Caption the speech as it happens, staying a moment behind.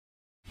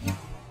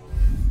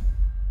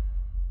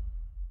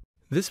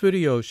This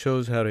video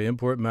shows how to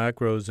import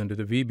macros into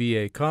the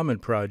VBA Common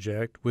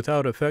project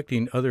without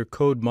affecting other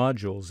code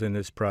modules in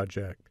this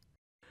project.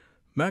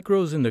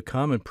 Macros in the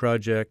Common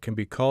project can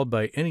be called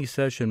by any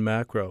session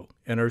macro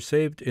and are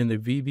saved in the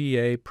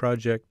VBA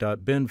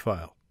project.bin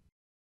file.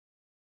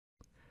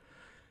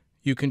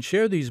 You can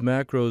share these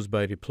macros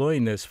by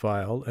deploying this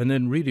file and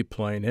then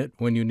redeploying it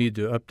when you need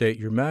to update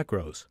your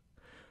macros.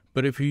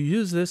 But if you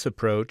use this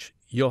approach,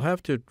 you'll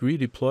have to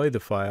redeploy the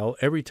file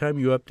every time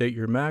you update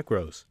your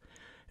macros,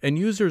 and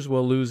users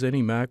will lose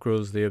any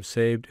macros they have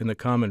saved in the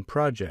Common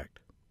project.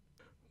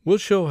 We'll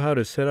show how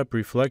to set up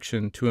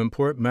Reflection to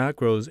import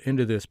macros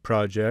into this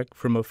project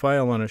from a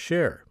file on a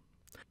share.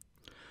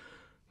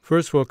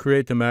 First, we'll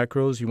create the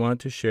macros you want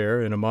to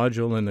share in a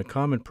module in the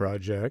Common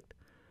project,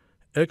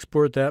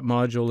 export that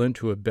module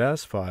into a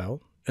BAS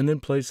file, and then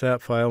place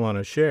that file on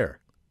a share.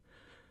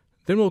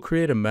 Then we'll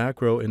create a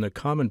macro in the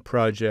Common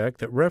project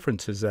that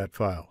references that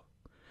file.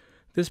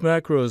 This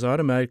macro is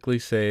automatically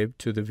saved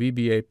to the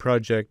VBA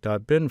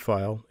project.bin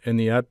file in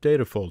the app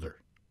data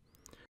folder.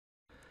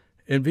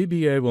 In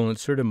VBA, we'll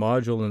insert a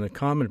module in the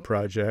Common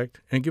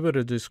project and give it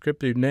a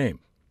descriptive name.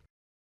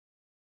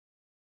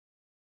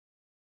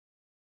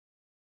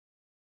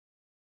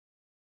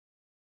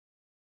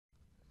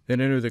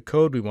 Then enter the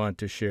code we want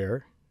to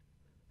share,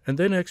 and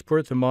then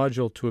export the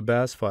module to a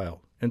BAS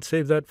file and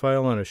save that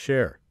file on a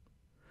share.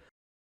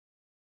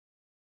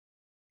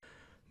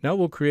 Now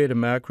we'll create a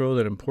macro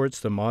that imports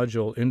the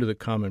module into the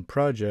Common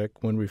project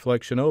when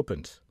Reflection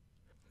opens.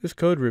 This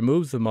code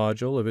removes the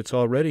module if it's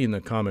already in the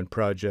Common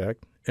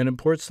project and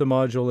imports the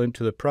module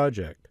into the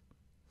project.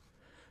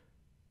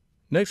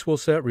 Next, we'll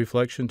set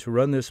Reflection to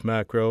run this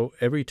macro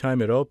every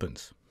time it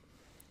opens.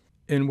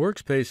 In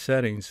Workspace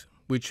Settings,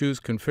 we choose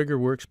Configure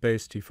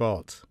Workspace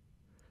Defaults,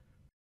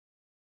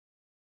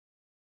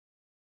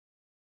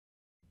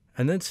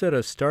 and then set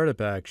a startup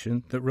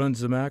action that runs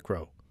the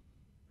macro.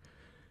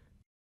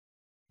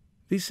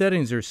 These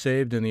settings are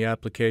saved in the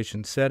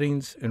Application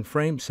Settings and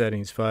Frame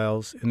Settings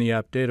files in the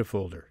App Data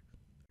folder.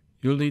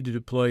 You'll need to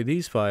deploy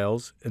these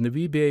files and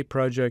the VBA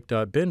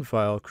project.bin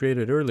file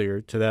created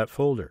earlier to that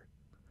folder.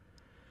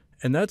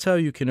 And that's how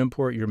you can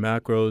import your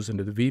macros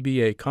into the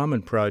VBA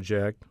Common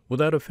project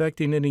without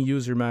affecting any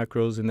user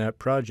macros in that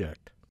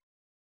project.